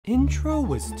Intro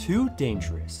was too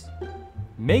dangerous.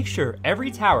 Make sure every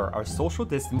tower are social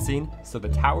distancing so the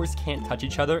towers can't touch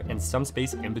each other and some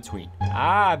space in between.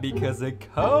 Because of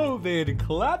COVID.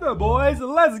 Clever boys,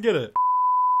 let's get it.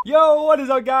 Yo, what is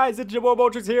up guys? It's your boy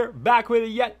Walkthroughs here, back with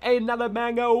yet another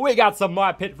mango. We got some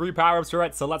more pit free power-ups for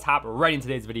it, so let's hop right into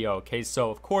today's video, okay? So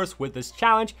of course, with this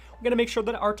challenge, we're gonna make sure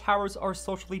that our towers are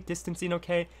socially distancing,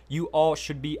 okay? You all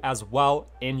should be as well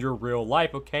in your real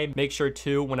life, okay? Make sure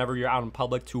to, whenever you're out in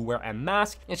public, to wear a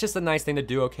mask. It's just a nice thing to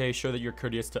do, okay? Show that you're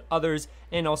courteous to others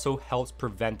and also helps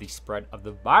prevent the spread of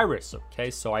the virus, okay?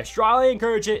 So I strongly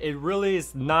encourage it. It really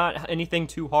is not anything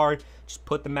too hard. Just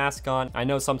put the mask on. I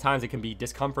know sometimes it can be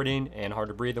discomforting and hard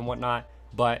to breathe and whatnot,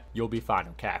 but you'll be fine,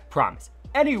 okay? I promise.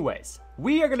 Anyways,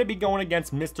 we are gonna be going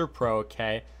against Mr. Pro,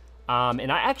 okay?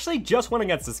 And I actually just went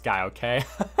against this guy, okay?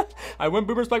 I went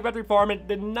Boomer Spike Factory Farm. It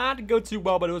did not go too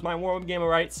well, but it was my warm-up game,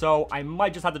 alright? So I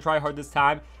might just have to try hard this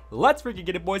time. Let's freaking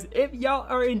get it, boys. If y'all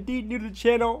are indeed new to the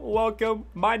channel, welcome.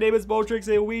 My name is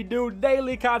Walkthroughs, and we do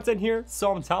daily content here.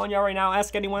 So I'm telling y'all right now,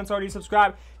 ask anyone that's already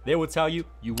subscribed. They will tell you,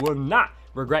 you will not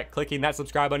regret clicking that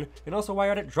subscribe button. And also, while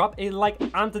you're at it, drop a like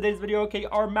on today's video, okay?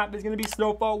 Our map is going to be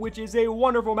Snowfall, which is a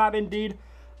wonderful map indeed.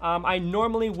 I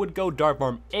normally would go Dark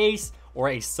Farm Ace or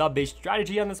a sub-based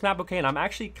strategy on this map, okay? And I'm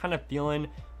actually kind of feeling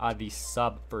the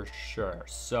sub for sure.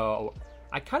 So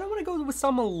I kind of want to go with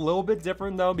something a little bit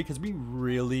different though, because we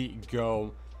really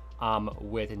go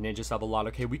with Ninja Sub a lot,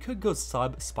 okay? We could go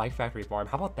sub Spike Factory Farm.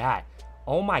 How about that?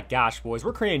 Oh my gosh, boys,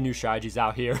 we're creating new strategies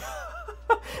out here.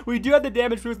 We do have the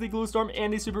damage boost, the glue storm,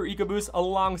 and the super eco boost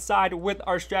alongside with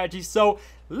our strategy. So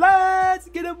let's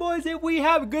get it, boys. If we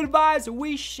have good vibes,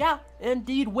 we shall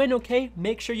indeed win, okay?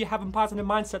 Make sure you have a positive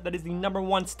mindset. That is the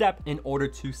 #1 step in order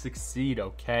to succeed,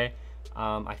 okay?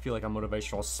 I feel like I'm a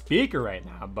motivational speaker right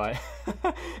now, but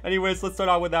anyways, let's start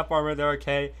out with that farm right there,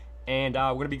 okay? And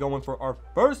we're gonna be going for our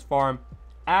first farm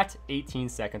at 18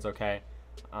 seconds, okay?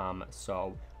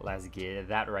 So let's get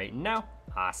that right now.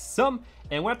 Awesome.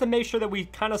 And we have to make sure that we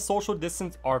kind of social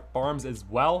distance our farms as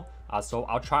well. So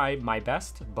I'll try my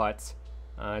best, but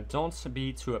don't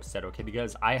be too upset, okay?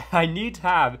 Because I need to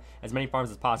have as many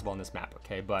farms as possible on this map,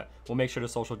 okay? But we'll make sure to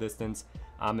social distance.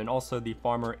 And also the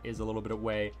farmer is a little bit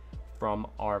away from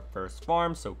our first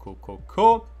farm. So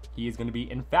cool. He is going to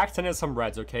be, in fact, sending us some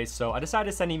reds, okay? So I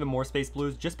decided to send even more space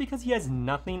blues just because he has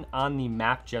nothing on the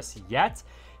map just yet.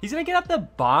 He's going to get up the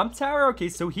bomb tower, okay?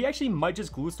 So he actually might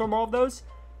just glue storm all of those.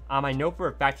 I know for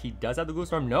a fact he does have the glue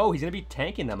storm. No, he's going to be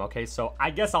tanking them, okay? So I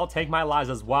guess I'll tank my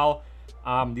lives as well.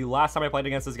 The last time I played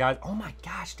against this guy, oh my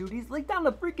gosh, dude, he's like down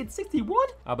to freaking 61.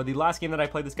 But the last game that I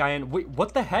played this guy in, wait,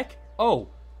 what the heck? Oh,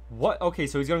 what? Okay,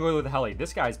 so he's going to go with the heli.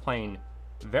 This guy's playing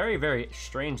very, very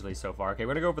strangely so far. Okay,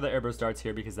 we're gonna go for the airburst darts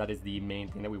here because that is the main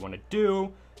thing that we want to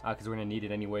do, because we're gonna need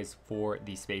it anyways for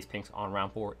the space pinks on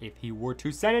round 4 if he were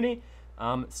to send any.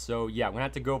 So yeah, we're gonna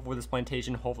have to go for this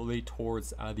plantation hopefully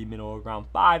towards the middle of round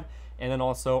 5, and then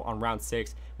also on round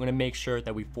 6 we're gonna make sure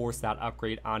that we force that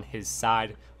upgrade on his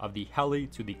side of the heli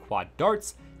to the quad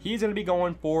darts. He's gonna be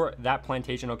going for that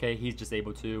plantation, okay? He's just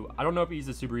able to, I don't know if he used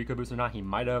a super eco boost or not. He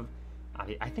might have.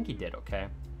 I think he did, okay?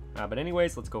 But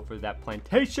anyways, let's go for that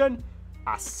plantation.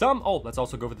 Awesome. Oh, let's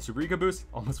also go for the super eco boost.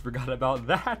 Almost forgot about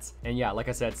that. And yeah, like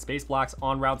I said, space blocks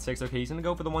on round 6. Okay, he's gonna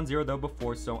go for the 1-0 though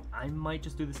before, so I might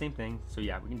just do the same thing. So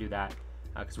yeah, we can do that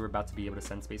because we're about to be able to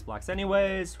send space blocks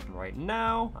anyways right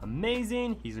now.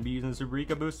 Amazing. He's gonna be using the super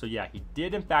eco boost. So yeah, he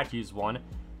did in fact use one.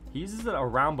 He uses it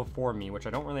around before me, which I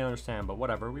don't really understand, but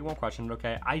whatever. We won't question it,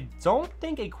 okay? I don't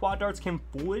think a quad darts can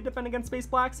fully defend against space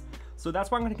blocks, so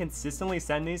that's why I'm going to consistently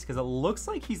send these, because it looks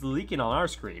like he's leaking on our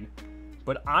screen.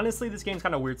 But honestly, this game's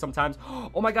kind of weird sometimes.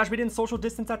 Oh my gosh, we didn't social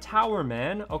distance that tower,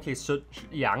 man. Okay, so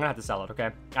yeah, I'm going to have to sell it, okay?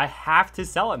 I have to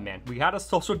sell it, man. We got a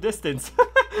social distance.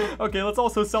 Okay, let's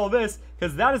also sell this,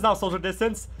 because that is not social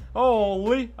distance.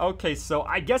 Holy. Okay, so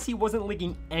I guess he wasn't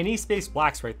leaking any space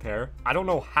blacks right there. I don't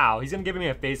know how. He's gonna give me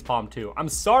a face palm too. I'm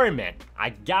sorry, man. I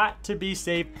got to be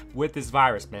safe with this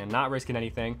virus, man. Not risking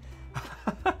anything.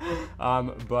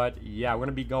 But yeah, we're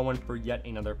gonna be going for yet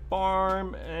another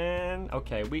farm, and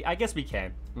okay, I guess we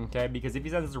can, okay, because if he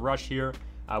sends us a rush here,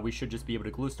 we should just be able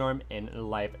to glue storm and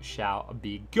life shall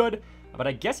be good. But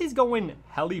I guess he's going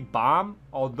heli bomb,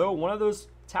 although one of those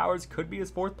towers could be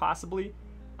his 4th possibly.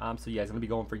 So yeah, he's gonna be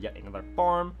going for yet another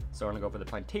farm. So we're gonna go for the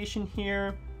plantation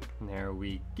here. And there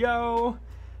we go.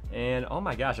 And oh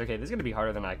my gosh, okay, this is gonna be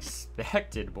harder than I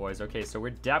expected, boys. Okay, so we're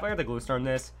definitely gonna glue storm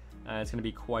this. It's gonna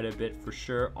be quite a bit for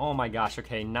sure. Oh my gosh,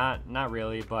 okay, not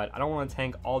really, but I don't want to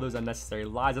tank all those unnecessary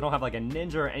lives. I don't have like a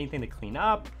ninja or anything to clean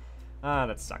up.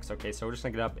 That sucks. Okay, so we're just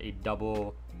gonna get up a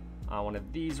double one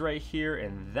of these right here,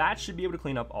 and that should be able to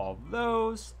clean up all of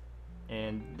those.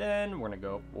 And then we're gonna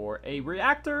go for a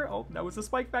reactor. Oh, that was a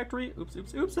spike factory. Oops,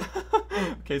 oops, oops.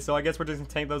 Okay, so I guess we're just gonna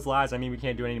tank those lives. I mean, we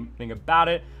can't do anything about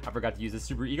it. I forgot to use the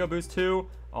super ego boost too.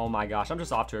 Oh my gosh, I'm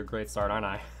just off to a great start, aren't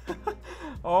I?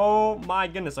 Oh my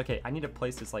goodness. Okay, I need to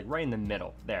place this like right in the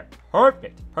middle. There.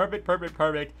 Perfect. Perfect, perfect,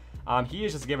 perfect. He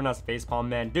is just giving us facepalm,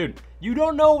 man. Dude, you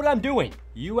don't know what I'm doing.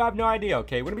 You have no idea,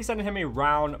 okay? We're gonna be sending him a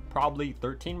round, probably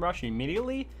 13 rush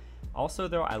immediately. Also,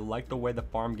 though, I like the way the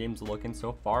farm game's looking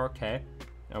so far, okay?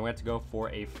 Now we have to go for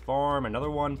a farm. Another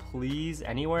one, please,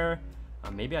 anywhere.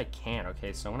 Maybe I can,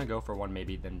 okay? So I'm gonna go for one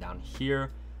maybe then down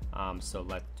here. So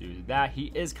let's do that.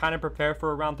 He is kind of prepared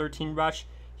for a round 13 rush.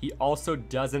 He also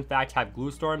does, in fact, have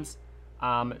glue storms.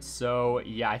 So,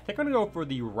 yeah, I think I'm gonna go for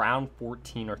the round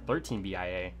 14 or 13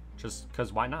 BIA. Just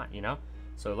because why not, you know?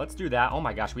 So let's do that. Oh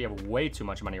my gosh, we have way too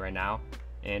much money right now.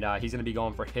 And he's going to be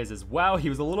going for his as well. He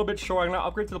was a little bit short. I'm going to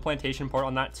upgrade to the plantation part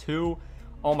on that too.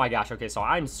 Oh my gosh. Okay, so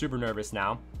I'm super nervous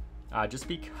now. Just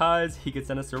because he could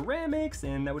send us ceramics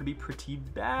and that would be pretty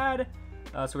bad.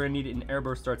 So we're going to need an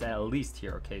airburst starts at least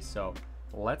here. Okay, so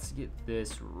let's get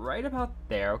this right about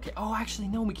there. Okay. Oh, actually,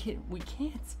 no, we can't.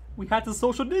 We had to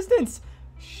social distance.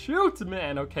 Shoot,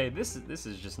 man. Okay, this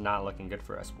is just not looking good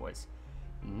for us, boys.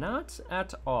 Not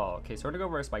at all. Okay, so we're gonna go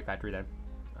over a spike factory then.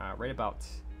 Right about.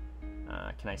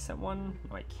 Can I set one?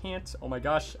 No, I can't. Oh my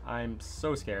gosh, I'm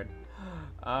so scared.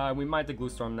 We might have to glue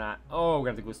storm that. Oh, we're gonna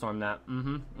have to glue storm that.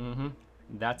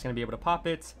 That's gonna be able to pop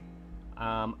it.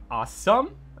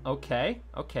 Awesome. Okay,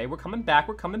 we're coming back.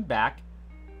 We're gonna have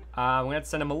to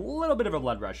send him a little bit of a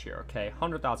blood rush here. Okay,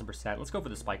 100,000%. Let's go for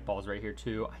the spike balls right here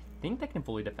too. I think they can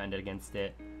fully defend it against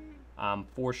it.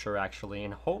 For sure, actually,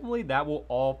 and hopefully that will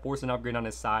all force an upgrade on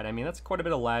his side. I mean, that's quite a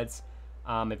bit of leads.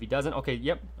 If he doesn't, okay,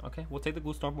 yep, okay, we'll take the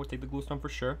glue storm. We'll take the glue storm for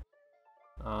sure.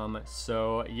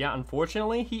 So yeah,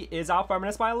 unfortunately, he is out farming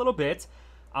us by a little bit.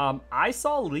 I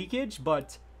saw leakage,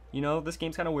 but you know, this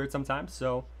game's kind of weird sometimes,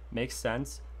 so makes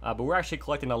sense. But we're actually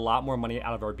collecting a lot more money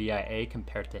out of our BIA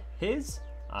compared to his,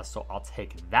 so I'll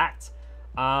take that.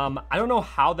 I don't know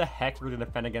how the heck we're gonna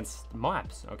defend against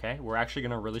mobs. Okay, we're actually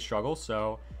gonna really struggle,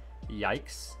 so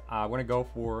yikes. We're gonna go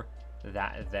for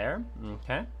that there.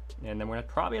 Okay, and then we're gonna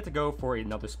probably have to go for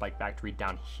another spike factory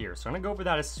down here, so I'm gonna go for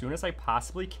that as soon as I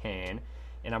possibly can,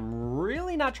 and I'm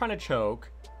really not trying to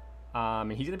choke.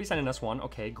 And he's gonna be sending us one.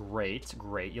 Okay, great,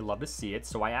 you love to see it.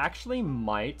 So I actually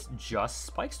might just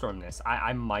spike storm this.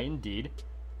 I might indeed.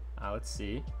 Let's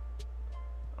see.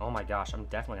 Oh my gosh, I'm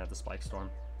definitely gonna have to spike storm.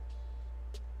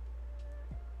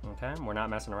 Okay, we're not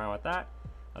messing around with that.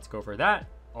 Let's go for that.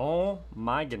 Oh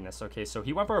my goodness. Okay, so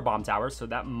he went for a bomb tower, so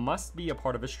that must be a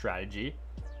part of his strategy.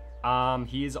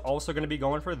 He's also going to be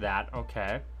going for that.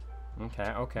 Okay.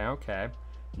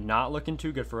 Not looking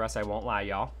too good for us, I won't lie,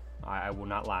 y'all. I will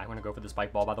not lie. I'm going to go for the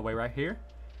spike ball, by the way, right here.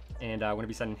 And I'm going to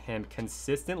be sending him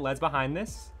consistent leads behind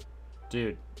this.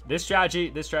 Dude, this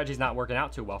strategy's not working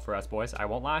out too well for us, boys. I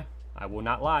won't lie. I will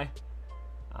not lie.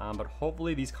 But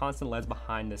hopefully these constant leads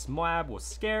behind this Moab will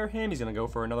scare him. He's going to go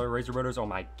for another Razor Rotors. Oh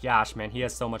my gosh, man. He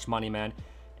has so much money, man.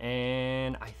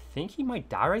 And I think he might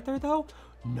die right there, though.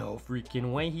 No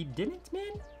freaking way he didn't,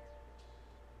 man.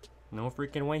 No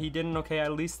freaking way he didn't. Okay,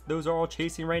 at least those are all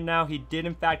chasing right now. He did,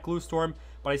 in fact, glue storm,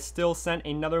 but I still sent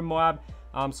another Moab.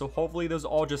 So hopefully those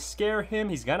all just scare him.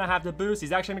 He's going to have to boost.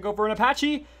 He's actually going to go for an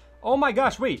Apache. Oh my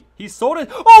gosh, wait. He sold it.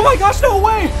 Oh my gosh, no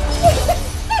way.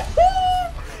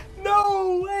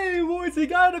 No way, boys. He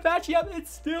got an Apache up. It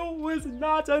still was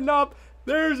not enough.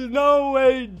 There's no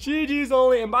way. GG's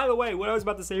only. And by the way, what I was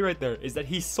about to say right there is that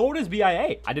he sold his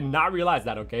BIA. I did not realize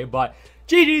that, okay? But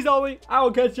GG's only. I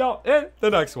will catch y'all in the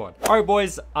next one. All right,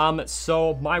 boys.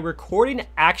 So my recording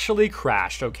actually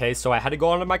crashed, okay? So I had to go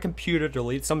onto my computer to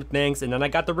delete some things, and then I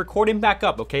got the recording back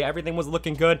up, okay? Everything was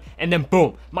looking good, and then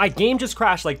boom, my game just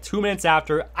crashed like 2 minutes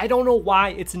after. I don't know why.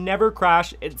 It's never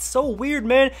crashed. It's so weird,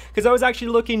 man, because I was actually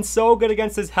looking so good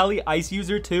against this Heli Ice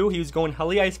user too. He was going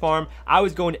Heli Ice farm. I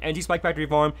was going NG Spike Factory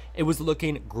farm. It was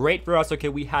looking great for us, okay?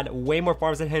 We had way more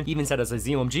farms than him. He even set us a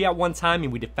ZOMG at one time,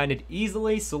 and we defended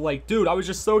easily. So like, dude, I was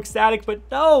just so ecstatic, but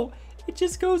no, it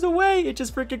just goes away. It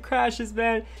just freaking crashes,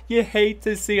 man. You hate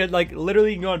to see it. Like, literally,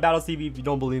 you can go on Battles TV if you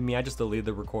don't believe me. I just deleted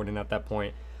the recording at that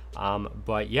point.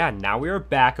 But yeah, now we are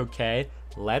back, okay?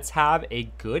 Let's have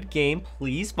a good game.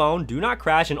 Please, phone, do not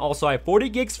crash. And also, I have 40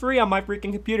 gigs free on my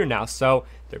freaking computer now, so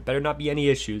there better not be any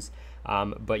issues.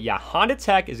 But yeah, Honda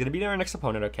Tech is going to be our next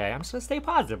opponent, okay? I'm just going to stay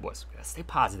positive, boys. We're going to stay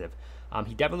positive.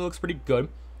 He definitely looks pretty good,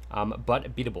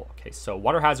 but beatable. Okay, so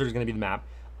Water Hazard is going to be the map.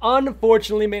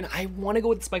 Unfortunately, man, I want to go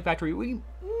with the Spike Factory.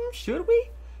 Should we?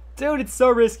 Dude, it's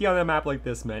so risky on a map like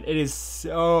this, man. It is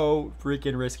so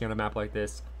freaking risky on a map like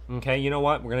this. Okay, you know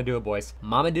what? We're gonna do it, boys.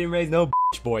 Mama didn't raise no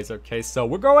bitch, boys. Okay, so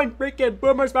we're going freaking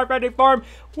Boomer Smart Factory Farm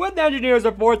with the engineers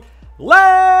of fourth.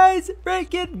 Let's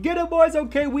freaking get it, boys.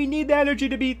 Okay, we need the energy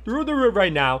to be through the roof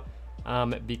right now,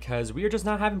 because we are just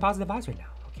not having positive vibes right now.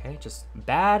 Okay, just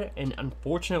bad and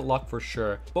unfortunate luck for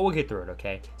sure, but we'll get through it.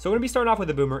 Okay, so we're gonna be starting off with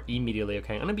the Boomer immediately.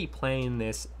 Okay, I'm gonna be playing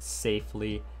this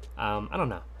safely. I don't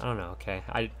know. Okay,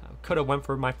 I could have went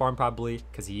for my farm probably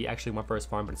because he actually went for his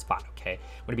farm, but it's fine. Okay,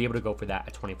 I'm gonna be able to go for that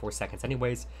at 24 seconds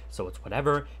anyways, so it's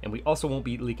whatever. And we also won't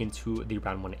be leaking to the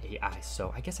round 1 AI,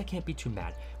 so I guess I can't be too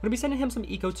mad. I'm gonna be sending him some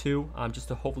eco too, just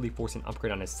to hopefully force an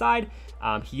upgrade on his side.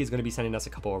 He is gonna be sending us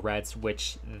a couple of reds,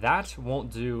 which that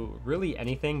won't do really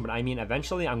anything, but I mean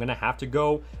eventually I'm gonna have to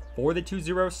go for the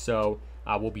 2-0, so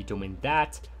we'll be doing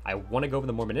that. I want to go for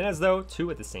the more bananas though, too,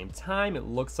 at the same time. It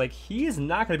looks like he is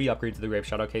not going to be upgraded to the grape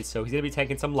shot. Okay, so he's going to be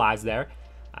taking some lives there,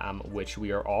 which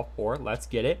we are all for. Let's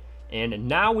get it. And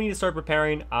now we need to start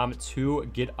preparing to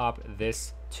get up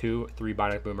this 2-3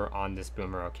 bionic boomer on this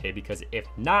boomer, okay? Because if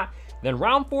not, then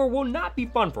round 4 will not be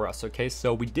fun for us, okay?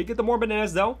 So we did get the more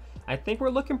bananas though. I think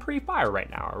we're looking pretty fire right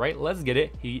now, all right? Let's get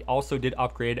it. He also did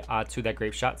upgrade to that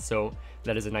grape shot, so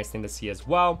that is a nice thing to see as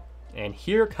well. And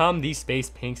here come these space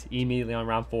pinks immediately on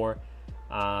round 4.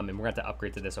 And we're gonna have to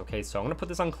upgrade to this, okay? So I'm gonna put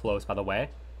this on close, by the way.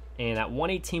 And at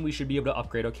 118, we should be able to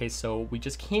upgrade, okay? So we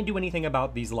just can't do anything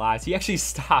about these lies. He actually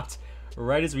stopped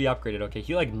right as we upgraded, okay?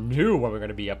 He like knew when we were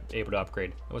gonna be able to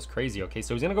upgrade. That was crazy, okay?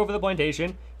 So he's gonna go for the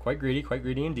plantation. Quite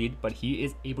greedy indeed, but he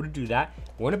is able to do that.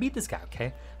 We're gonna beat this guy,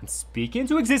 okay? I'm speaking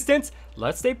to existence.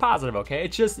 Let's stay positive, okay?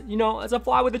 It's just, you know, it's a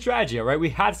fly with the tragedy, all right? We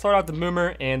had to start out the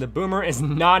boomer, and the boomer is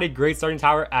not a great starting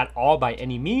tower at all by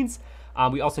any means.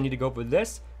 We also need to go for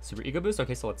this super ego boost.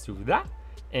 Okay, so let's do that.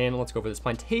 And let's go for this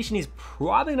plantation. He's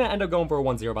probably gonna end up going for a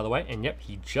 1-0, by the way. And yep,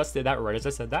 he just did that right as I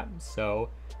said that. So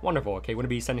wonderful. Okay, we're gonna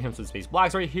be sending him some space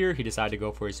blocks right here. He decided to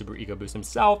go for a super ego boost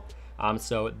himself.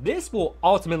 So this will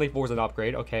ultimately force an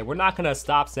upgrade. Okay, we're not gonna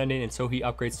stop sending until he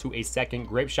upgrades to a second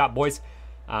grape shot, boys.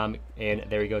 And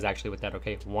there he goes actually with that.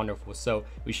 Okay, wonderful. So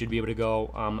we should be able to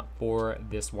go for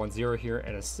this 1-0 here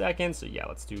in a second. So yeah,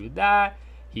 let's do that.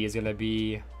 He is going to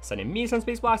be sending me some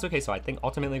space blocks. Okay, so I think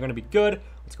ultimately going to be good.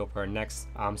 Let's go for our next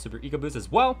super eco boost as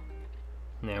well.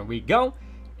 There we go.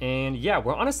 And yeah,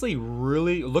 we're honestly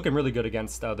looking really good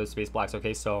against those space blocks.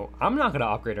 Okay, so I'm not going to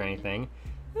upgrade or anything.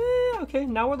 Okay,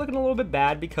 now we're looking a little bit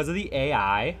bad because of the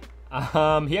AI.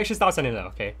 He actually stopped sending it though.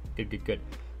 Okay, good.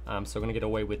 So we're going to get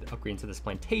away with upgrading to this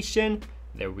plantation.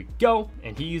 There we go.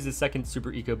 And he used his second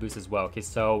super eco boost as well. Okay,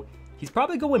 so he's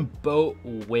probably going Boat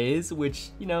Whiz, which,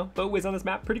 you know, Boat Whiz on this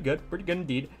map, pretty good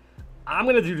indeed. I'm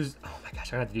gonna do this. Oh my gosh,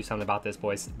 I'm gonna have to do something about this,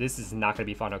 boys. This is not gonna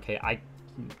be fun, okay? I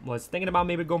was thinking about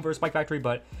maybe going for a Spike Factory,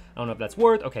 but I don't know if that's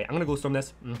worth. Okay, I'm gonna Glue Storm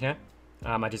this, okay?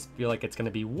 I just feel like it's gonna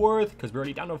be worth, because we're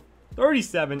already down to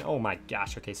 37. Oh my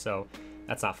gosh, okay, so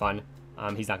that's not fun.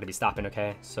 He's not gonna be stopping,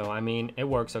 okay? So, I mean, it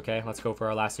works, okay? Let's go for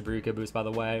our last Super Eco boost, by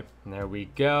the way. And there we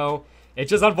go.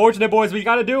 It's just unfortunate, boys. We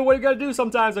gotta do what you gotta do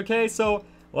sometimes, okay? So,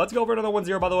 let's go for another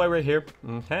 1-0, by the way, right here.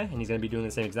 Okay, and he's going to be doing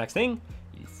the same exact thing.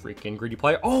 You freaking greedy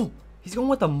player. Oh, he's going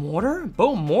with the mortar?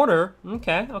 Boat mortar.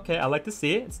 Okay, I like to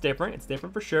see it. It's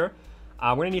different for sure.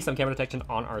 We're going to need some camera detection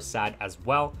on our side as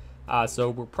well. So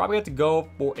we're probably going to have to go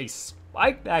for a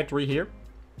Spike Factory here.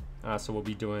 So we'll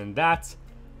be doing that.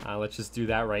 Let's just do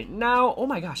that right now. Oh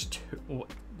my gosh.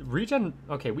 Regen.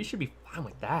 Okay, we should be fine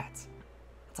with that.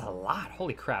 That's a lot.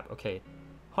 Holy crap. Okay,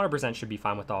 100% should be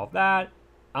fine with all of that.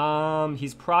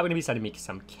 He's probably gonna be sending me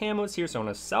some camos here, so I'm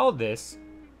gonna sell this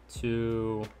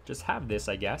to just have this,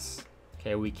 I guess.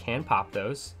 Okay, we can pop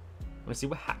those. I'm gonna see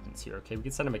what happens here. Okay, we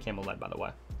can send him a camo lead, by the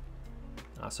way.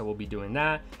 So we'll be doing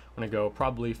that. I'm gonna go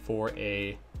probably for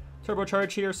a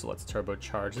turbocharge here, so let's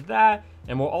turbocharge that,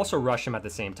 and we'll also rush him at the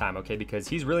same time, okay, because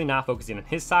he's really not focusing on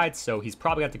his side, so he's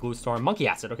probably got the glue storm. Monkey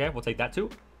acid, okay, we'll take that too.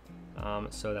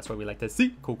 So that's what we like to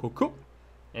see. Cool.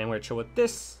 And we're gonna chill with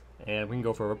this, and we can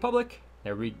go for a Republic.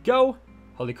 There we go.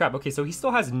 Holy crap. Okay, so he still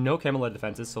has no camo lead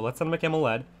defenses, so let's send him a camo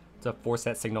lead to force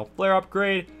that signal flare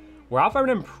upgrade. We're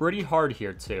outfiring him pretty hard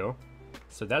here too,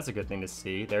 so that's a good thing to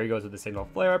see. There he goes with the signal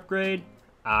flare upgrade.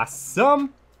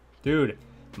 Awesome. Dude,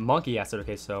 monkey acid.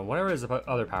 Okay, so whatever his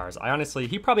other powers,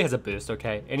 he probably has a boost,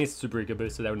 okay, and he's super good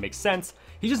boost, so that would make sense.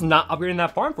 He's just not upgrading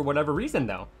that farm for whatever reason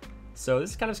though, so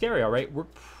this is kind of scary. All right, we're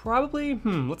probably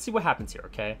let's see what happens here.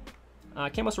 Okay,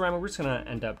 camo ceramic, we're just gonna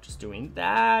end up just doing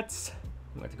that.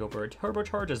 I'm going to go for a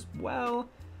turbocharge as well.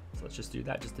 So let's just do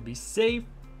that just to be safe.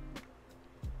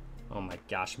 Oh my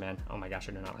gosh, man. Oh my gosh,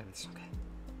 I do not like this. Okay.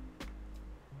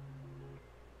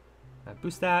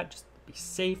 Boost that just to be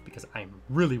safe because I'm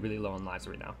really low on lives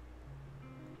right now.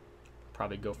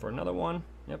 Probably go for another one.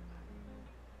 Yep.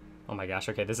 Oh my gosh,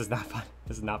 okay, this is not fun.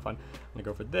 This is not fun. I'm gonna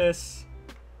go for this.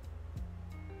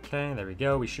 Okay, there we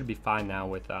go. We should be fine now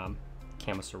with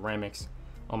camo ceramics.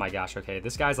 Oh my gosh, okay,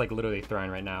 this guy's like literally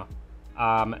throwing right now.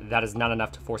 That is not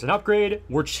enough to force an upgrade.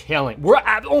 We're chilling.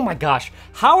 Oh my gosh,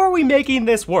 how are we making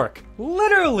this work?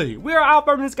 Literally, we are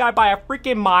outfarming this guy by a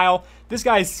freaking mile. This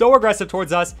guy is so aggressive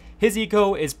towards us. His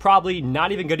eco is probably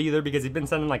not even good either because he's been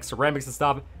sending like ceramics and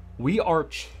stuff. We are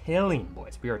chilling,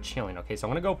 boys. We are chilling. Okay, so I'm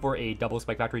gonna go for a double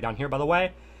spike factory down here, by the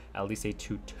way. At least a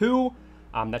 2-2.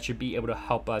 That should be able to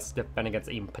help us defend against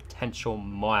a potential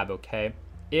Moab, okay?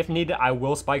 If needed, I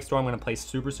will spike storm. I'm gonna play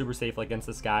super safe against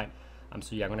this guy.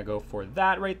 So yeah, I'm gonna go for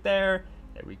that right there.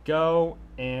 There we go.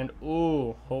 And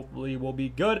ooh, hopefully we'll be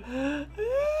good.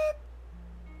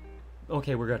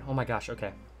 Okay, we're good. Oh my gosh,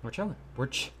 okay. We're chilling. Oh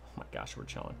my gosh, we're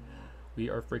chilling. We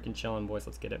are freaking chilling, boys.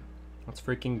 Let's get it. Let's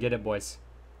freaking get it, boys.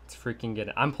 Let's freaking get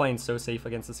it. I'm playing so safe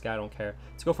against this guy. I don't care.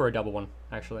 Let's go for a double one,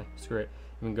 actually. Screw it.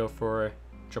 We can go for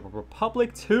Triple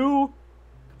Republic 2.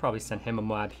 Could probably send him a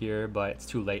Moab here, but it's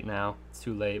too late now. It's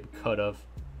too late. We could've.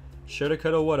 Shoulda,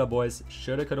 coulda, woulda, boys.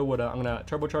 Shoulda, coulda, woulda. I'm gonna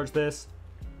turbocharge this.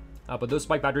 But those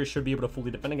spike batteries should be able to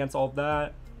fully defend against all of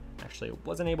that. Actually, it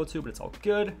wasn't able to, but it's all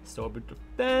good. Still able to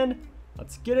defend.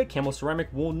 Let's get it. Camo ceramic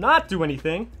will not do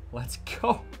anything. Let's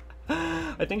go.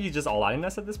 I think he's just all-outing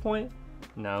us at this point.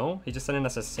 No, he's just sending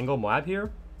us a single Moab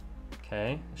here.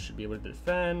 Okay, should be able to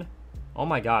defend. Oh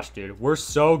my gosh, dude. We're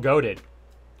so goated.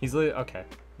 He's literally, okay.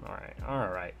 Alright.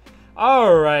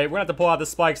 We're gonna have to pull out the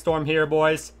spike storm here,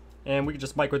 boys. And we can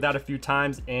just micro that a few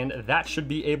times, and that should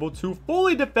be able to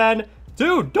fully defend.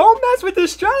 Dude, don't mess with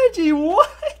this strategy.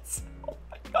 What? Oh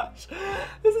my gosh.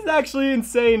 This is actually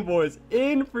insane, boys.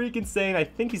 Freaking insane. I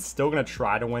think he's still gonna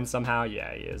try to win somehow.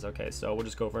 Yeah, he is. Okay, so we'll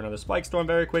just go for another spike storm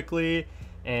very quickly.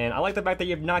 And I like the fact that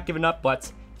you have not given up,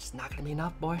 but it's just not gonna be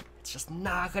enough, boy. It's just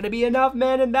not gonna be enough,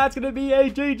 man. And that's gonna be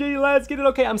a GG. Let's get it.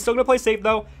 Okay, I'm still gonna play safe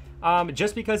though.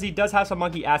 Just because he does have some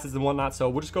monkey acids and whatnot, so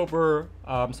we'll just go for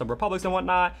some republics and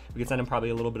whatnot. We can send him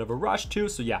probably a little bit of a rush too,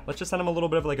 so yeah, let's just send him a little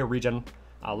bit of like a regen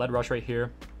lead rush right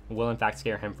here. Will in fact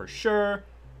scare him for sure,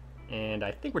 and I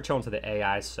think we're chilling to the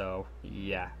AI, so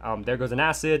yeah. There goes an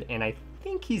acid, and I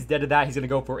think he's dead to that. He's gonna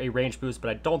go for a range boost, but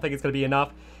I don't think it's gonna be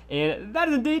enough, and that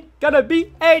is indeed gonna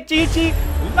be a GG.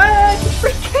 Let's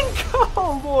freaking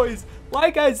go, boys.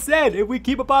 Like I said, if we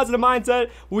keep a positive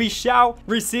mindset, we shall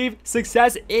receive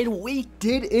success, and we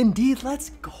did indeed.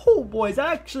 Let's go, boys. That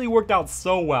actually worked out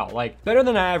so well, like better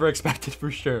than I ever expected for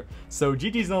sure. So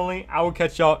GG's only. I will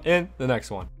catch y'all in the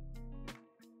next one.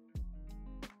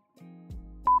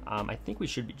 I think we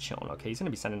should be chilling. Okay, he's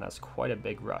gonna be sending us quite a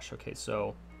big rush. Okay,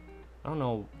 so I don't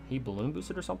know, he balloon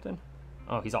boosted or something.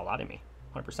 Oh, he's all out of me.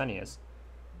 100% he is.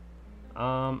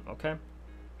 Okay.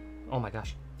 Oh my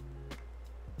gosh.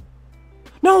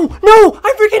 No, I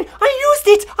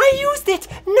used it,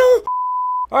 no.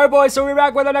 All right, boys, so we're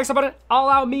back with our next opponent, All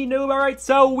Out Me Noob. All right,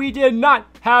 so we did not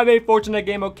have a fortunate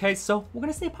game, okay? So we're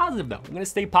gonna stay positive though. We're gonna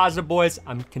stay positive, boys.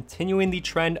 I'm continuing the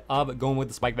trend of going with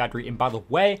the spike factory. And by the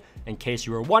way, in case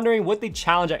you were wondering, with the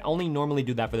challenge, I only normally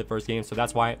do that for the first game. So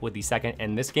that's why with the second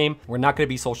and this game, we're not gonna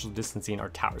be social distancing our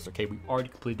towers, okay? We already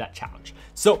completed that challenge.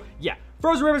 So yeah,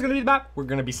 Frozen River is gonna be the map. We're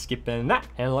gonna be skipping that,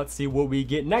 and let's see what we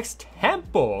get next.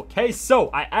 Temple. Okay, so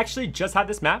I actually just had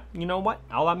this map. You know what?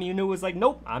 All Out Me Noob was like,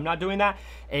 nope, I'm not doing that.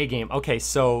 A game. Okay,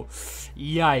 so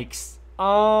yikes.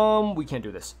 We can't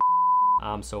do this.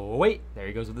 So wait, there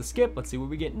he goes with the skip. Let's see what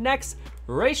we get next.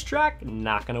 Racetrack,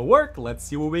 not gonna work. Let's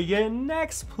see what we get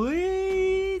next,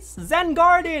 please. Zen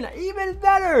Garden, even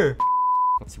better.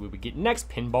 Let's see what we get next.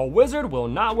 Pinball Wizard will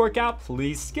not work out.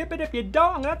 Please skip it. If you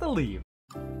don't, I'm gonna have to leave.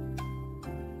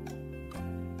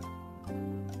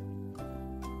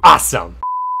 Awesome.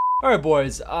 All right,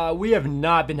 boys, we have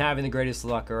not been having the greatest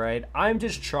luck, all right? I'm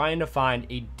just trying to find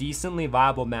a decently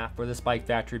viable map for the Spike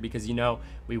Factory because, you know,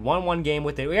 we won one game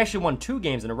with it. We actually won 2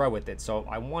 games in a row with it, so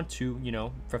I want to, you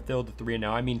know, fulfill the 3-0.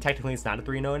 I mean, technically it's not a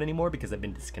 3-0 anymore because I've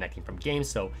been disconnecting from games,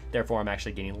 so therefore I'm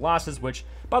actually getting losses, which,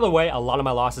 by the way, a lot of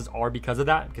my losses are because of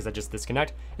that, because I just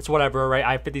disconnect. It's whatever, right?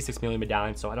 I have 56 million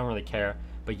medallions, so I don't really care.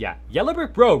 But yeah, Yellow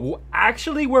Brick Road will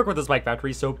actually work with the Spike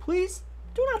Factory, so please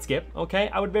do not skip, okay?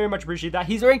 I would very much appreciate that.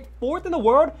 He's ranked 4th in the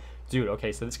world. Dude,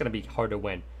 okay, so this is going to be hard to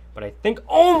win. But I think,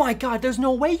 oh my God, there's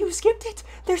no way you skipped it.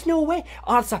 There's no way.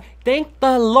 Awesome. Thank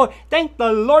the Lord. Thank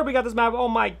the Lord we got this map. Oh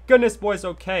my goodness, boys.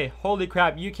 Okay, holy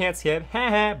crap, you can't skip.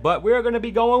 But we're going to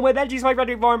be going with NG Spike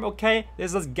Factory Farm, okay?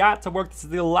 This has got to work. This is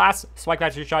the last Spike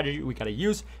Factory strategy we got to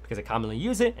use because I commonly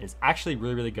use it, and it's actually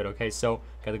really, really good, okay? So,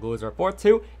 got the glue is our 4th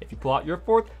too. If you pull out your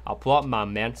 4th, I'll pull out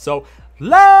mine, man. So,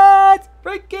 let's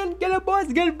freaking get it,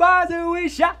 boys. Goodbye, so we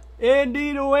shot.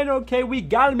 indeed a win. Okay, we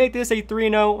gotta make this a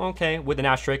 3-0, okay, with an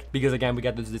asterisk, because again, we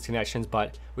got those disconnections,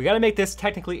 but we gotta make this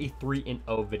technically a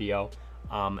 3-0 video.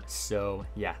 So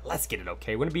yeah, let's get it.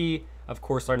 Okay, we're gonna be, of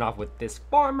course, starting off with this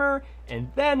farmer, and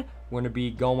then we're gonna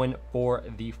be going for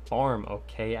the farm.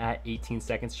 Okay, at 18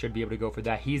 seconds should be able to go for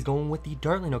that. He's going with the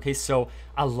dart lane. Okay, so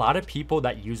a lot of people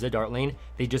that use the dart lane,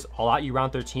 they just all out you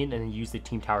round 13 and then use the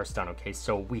team tower stun. Okay,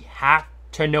 so we have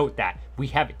to note that. We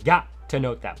have got to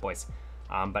note that, boys.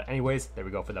 But anyways, there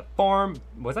we go for the farm.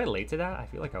 Was I late to that? I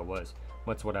feel like I was.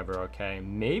 What's whatever. Okay,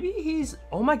 maybe he's,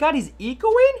 oh my god, he's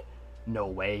ecoing. No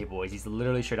way, boys. He's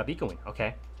literally straight up ecoing.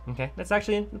 Okay. Okay. That's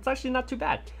actually not too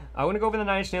bad. I'm going to go for the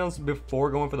 9-inch nails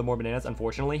before going for the more bananas.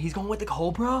 Unfortunately, he's going with the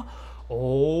Cobra.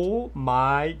 Oh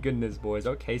my goodness, boys.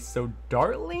 Okay, so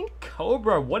dart lane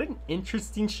Cobra. What an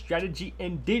interesting strategy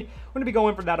indeed. We're going to be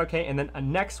going for that, okay? And then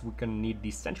next, we're going to need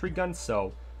the sentry gun.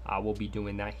 So we'll be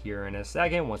doing that here in a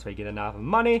second once we get enough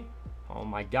money. Oh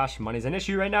my gosh, money's an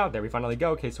issue right now. There we finally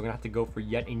go. Okay, so we're going to have to go for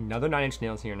yet another 9-inch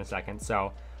nails here in a second.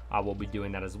 So we'll be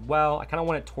doing that as well. I kind of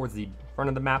want it towards the front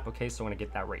of the map. Okay, so I'm going to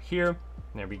get that right here.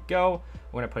 There we go.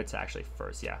 We're going to put it to actually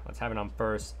first. Yeah, let's have it on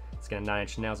first. Let's get a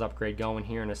 9-inch nails upgrade going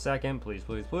here in a second. Please,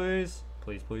 please, please.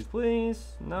 Please, please,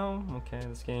 please. No? Okay,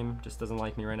 this game just doesn't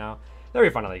like me right now. There we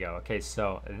finally go. Okay,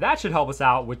 so that should help us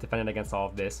out with defending against all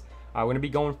of this. We're going to be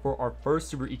going for our first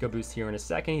super eco boost here in a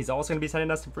second. He's also going to be sending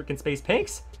us some freaking space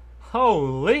pinks.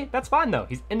 Holy, that's fine though.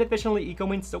 He's inefficiently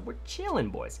ecoing, so we're chilling,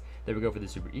 boys. There we go for the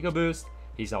super eco boost.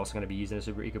 He's also going to be using a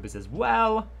super eco boost as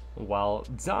well. Well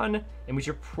done. And we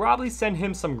should probably send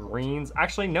him some greens.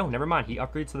 Actually, no, never mind. He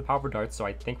upgrades to the powerful darts, so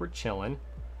I think we're chilling.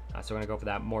 So we're going to go for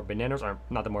that more bananas, or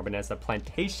not the more bananas, the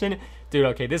plantation. Dude,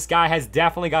 okay, this guy has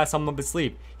definitely got something up his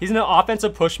sleeve. He's going to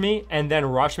offensive push me and then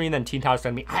rush me and then team tower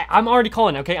stun me. I'm already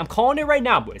calling it, okay? I'm calling it right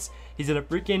now, boys. He's going to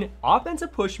freaking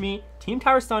offensive push me, team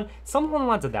tower stun, something along the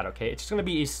lines of that, okay? It's just going to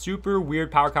be a super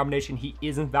weird power combination. He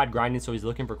isn't that grinding, so he's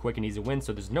looking for quick and easy wins,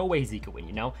 so there's no way he's eco-win,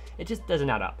 you know? It just doesn't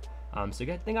add up. So you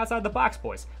got to think outside the box,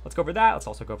 boys. Let's go for that. Let's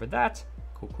also go for that.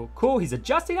 Cool, cool, cool. He's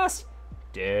adjusting us.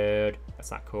 Dude, that's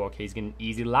not cool. Okay, he's getting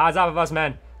easy lives off of us,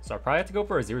 man. So I probably have to go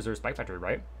for a 0-0 Spike Factory,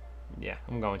 right? Yeah,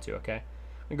 I'm going to, okay?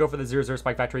 I'm going to go for the 0-0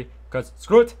 Spike Factory because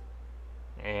screw it.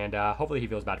 And hopefully he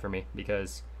feels bad for me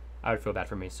because I would feel bad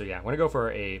for me. So yeah, I'm going to go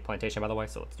for a plantation, by the way.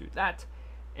 So let's do that.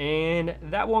 And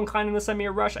that won't kind of send me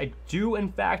a rush. I do,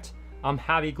 in fact,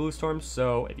 have a glue storm.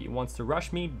 So if he wants to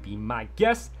rush me, be my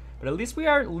guest. But at least we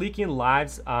are leaking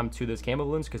lives to those camo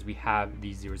balloons because we have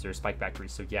the 0-0 Spike Factory.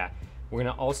 So yeah. We're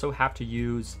going to also have to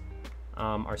use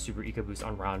our super eco boost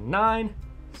on round 9.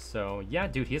 So yeah,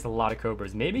 dude, he has a lot of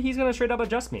cobras. Maybe he's going to straight up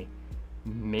adjust me.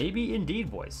 Maybe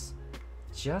indeed, boys.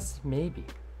 Just maybe.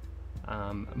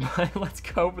 But let's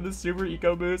go for the super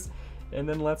eco boost. And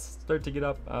then let's start to get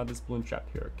up this balloon trap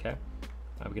here, okay?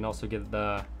 We can also get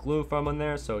the glue foam in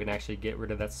there so we can actually get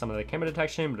rid of that some of the camera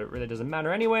detection, but it really doesn't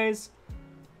matter anyways.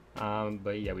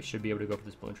 But yeah, we should be able to go for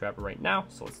this balloon trap right now.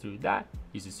 So let's do that.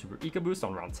 Use the super eco boost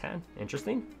on round 10.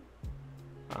 Interesting.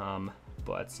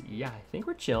 But yeah, I think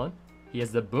we're chilling. He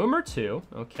has the boomer too.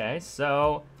 Okay,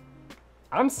 so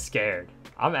I'm scared.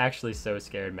 I'm actually so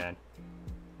scared, man.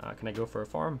 Can I go for a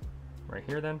farm right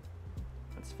here then?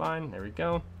 That's fine. There we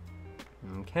go.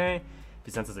 Okay. If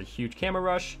he senses a huge camera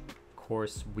rush, of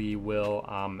course we will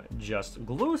just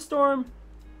glue storm.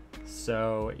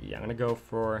 So yeah, I'm gonna go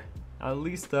for at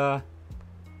least like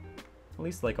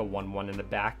a 1-1 in the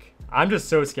back. I'm just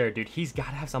so scared, dude. He's got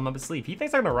to have something up his sleeve. He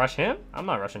thinks I'm going to rush him? I'm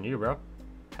not rushing you, bro.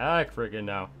 Heck friggin'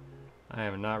 no. I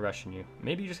am not rushing you.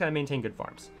 Maybe you just got to maintain good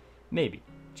farms. Maybe.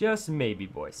 Just maybe,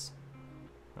 boys.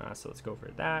 So let's go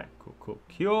for that. Cool, cool,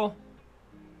 cool.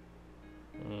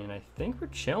 And I think we're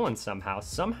chilling somehow.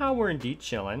 Somehow we're indeed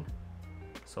chilling.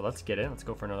 So let's get it. Let's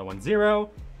go for another 1-0.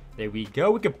 There we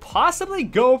go. We could possibly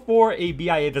go for a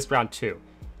BIA this round too,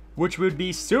 which would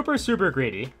be super, super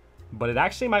greedy, but it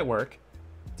actually might work.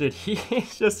 Dude,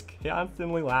 he's just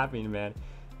constantly laughing, man.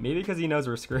 Maybe because he knows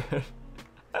we're screwed.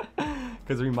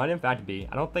 Because we might in fact be.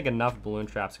 I don't think enough balloon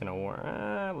traps gonna work.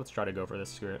 Let's try to go for this.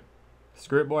 Screw it.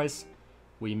 Screw it, boys.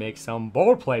 We make some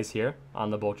bold plays here on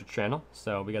the Bolter channel.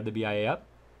 So we got the BIA up.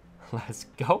 Let's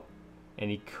go. And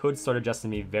he could start adjusting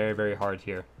me very, very hard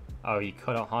here. Oh, he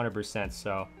could 100%.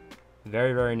 So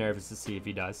very, very nervous to see if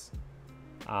he does.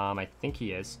 I think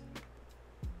he is.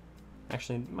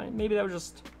 Actually, maybe that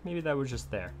was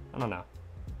just there. I don't know.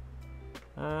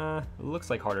 It looks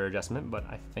like harder adjustment, but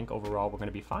I think overall we're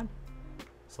gonna be fine.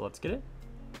 So let's get it.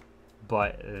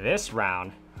 But this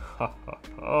round,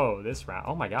 this round,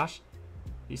 oh my gosh,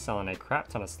 he's selling a crap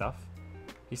ton of stuff.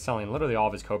 He's selling literally all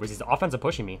of his cobras. He's offensive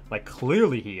pushing me. Like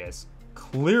clearly he is.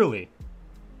 Clearly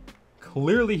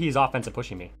he's offensive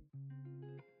pushing me.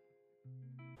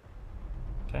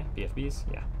 Okay, BFBs,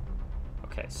 yeah.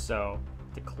 Okay, so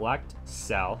to collect,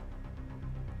 sell.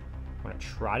 I'm gonna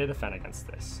try to defend against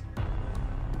this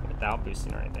without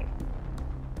boosting or anything.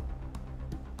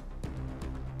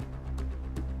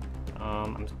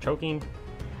 I'm choking.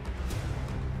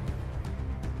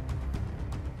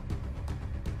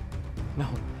 No,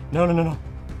 no, no, no, no.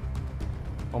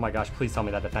 Oh my gosh, please tell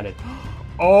me that defended.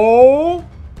 Oh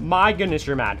my goodness,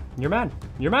 you're mad. You're mad.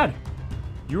 You're mad.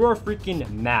 You are freaking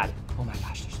mad. Oh my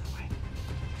gosh, there's no way.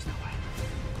 There's no way.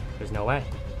 There's no way.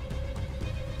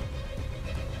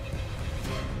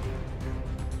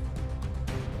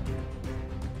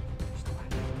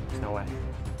 There's no way.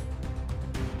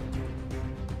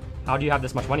 How do you have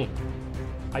this much money?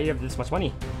 How do you have this much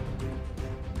money?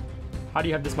 How do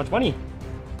you have this much money?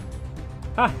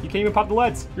 Ah, you can't even pop the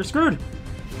leads. You're screwed.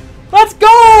 Let's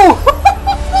go!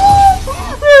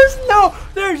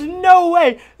 There's no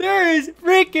way. There is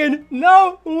freaking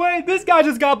no way. This guy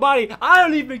just got body. I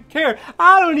don't even care.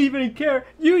 I don't even care.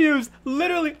 You used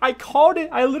literally, I called it.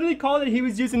 I literally called it. He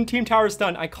was using Team Tower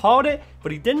Stun. I called it,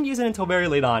 but he didn't use it until very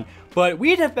late on. But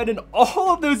we defended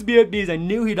all of those BFBs. I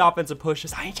knew he'd offensive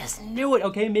pushes. I just knew it,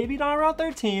 okay? Maybe not around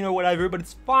 13 or whatever, but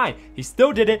it's fine. He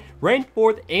still did it. Ranked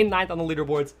 4th and 9th on the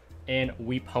leaderboards. And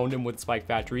we pwned him with Spike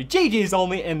Factory. GG's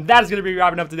only, and that is going to be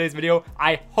wrapping up today's video.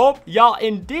 I hope y'all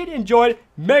indeed enjoyed.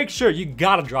 Make sure you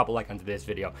gotta drop a like on today's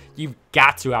video. You've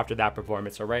got to after that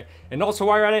performance, all right? And also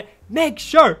while you're at it, make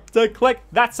sure to click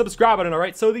that subscribe button, all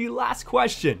right? So the last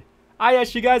question I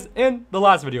asked you guys in the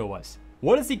last video was,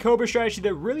 what is the Cobra strategy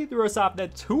that really threw us off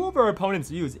that 2 of our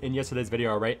opponents used in yesterday's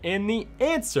video, all right? And the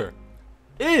answer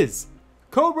is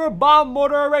Cobra Bomb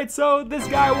Mortar, all right? So this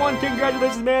guy won.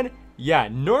 Congratulations, man. Yeah,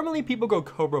 normally people go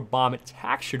Cobra Bomb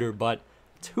Attack Shooter, but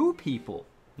 2 people,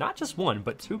 not just 1,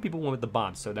 but 2 people went with the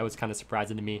bomb, so that was kind of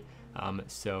surprising to me.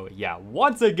 So yeah,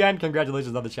 once again,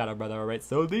 congratulations on the shout out, brother, alright?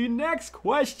 So the next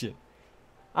question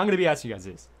I'm going to be asking you guys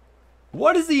is,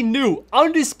 what is the new,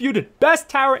 undisputed, best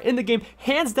tower in the game?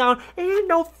 Hands down, ain't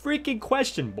no freaking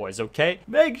question, boys, okay?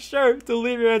 Make sure to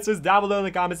leave your answers down below in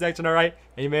the comment section, alright?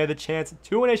 And you may have the chance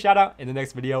to win a shout out in the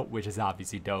next video, which is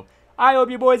obviously dope. I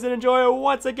hope you boys did enjoy it.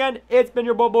 Once again, it's been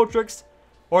your boy Tricks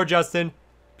or Justin.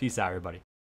 Peace out, everybody.